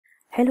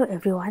Hello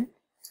everyone,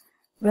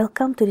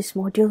 welcome to this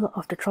module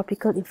of the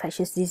Tropical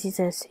Infectious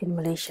Diseases in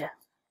Malaysia.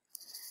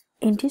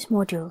 In this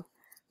module,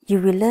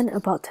 you will learn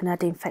about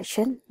another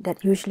infection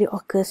that usually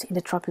occurs in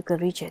the tropical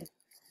region,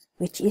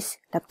 which is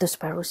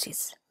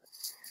Leptospirosis.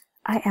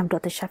 I am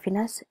Dr.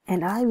 Shafinas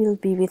and I will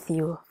be with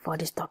you for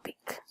this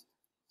topic.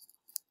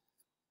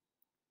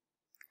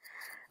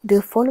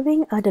 The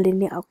following are the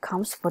learning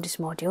outcomes for this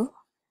module.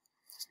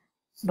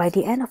 By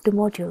the end of the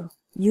module,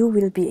 you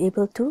will be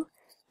able to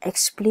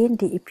explain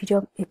the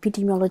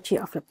epidemiology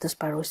of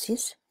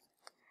leptospirosis,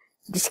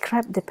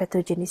 describe the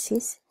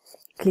pathogenesis,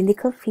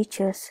 clinical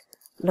features,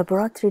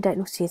 laboratory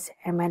diagnosis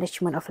and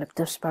management of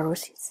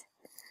leptospirosis,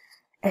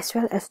 as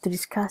well as to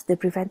discuss the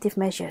preventive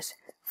measures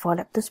for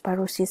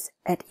leptospirosis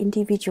at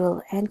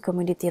individual and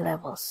community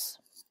levels.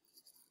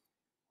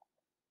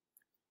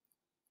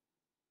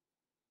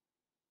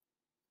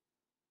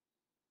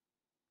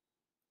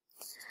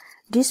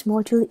 This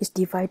module is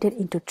divided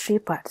into 3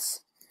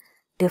 parts.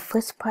 The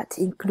first part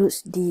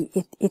includes the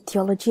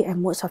etiology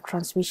and modes of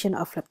transmission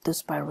of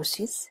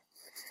leptospirosis.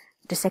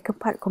 The second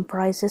part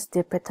comprises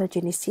the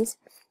pathogenesis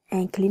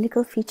and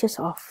clinical features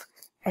of,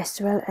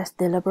 as well as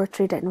the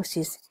laboratory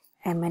diagnosis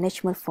and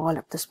management for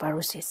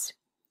leptospirosis.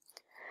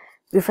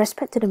 With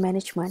respect to the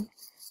management,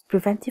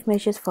 preventive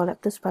measures for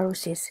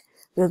leptospirosis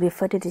will be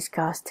further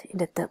discussed in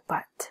the third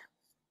part.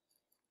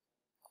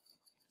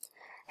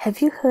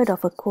 Have you heard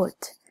of a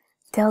quote,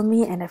 "Tell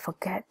me and I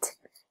forget,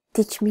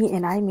 teach me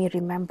and I may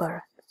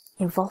remember,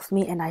 involve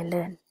me and I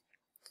learn"?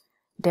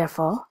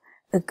 Therefore,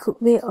 a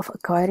good way of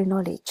acquiring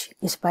knowledge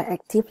is by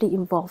actively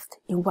involved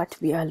in what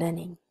we are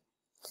learning.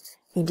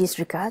 In this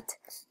regard,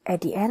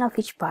 at the end of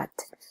each part,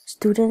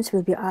 students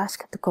will be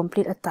asked to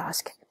complete a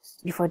task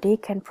before they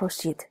can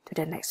proceed to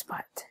the next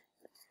part.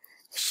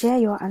 Share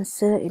your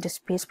answer in the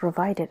space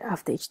provided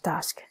after each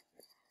task.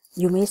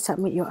 You may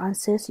submit your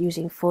answers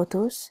using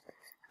photos,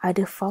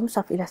 other forms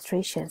of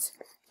illustrations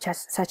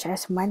such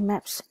as mind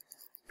maps,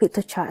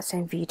 picture charts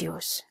and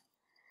videos.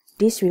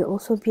 This will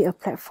also be a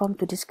platform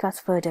to discuss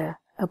further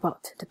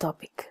about the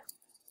topic.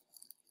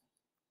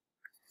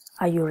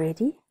 Are you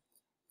ready?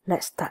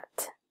 Let's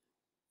start.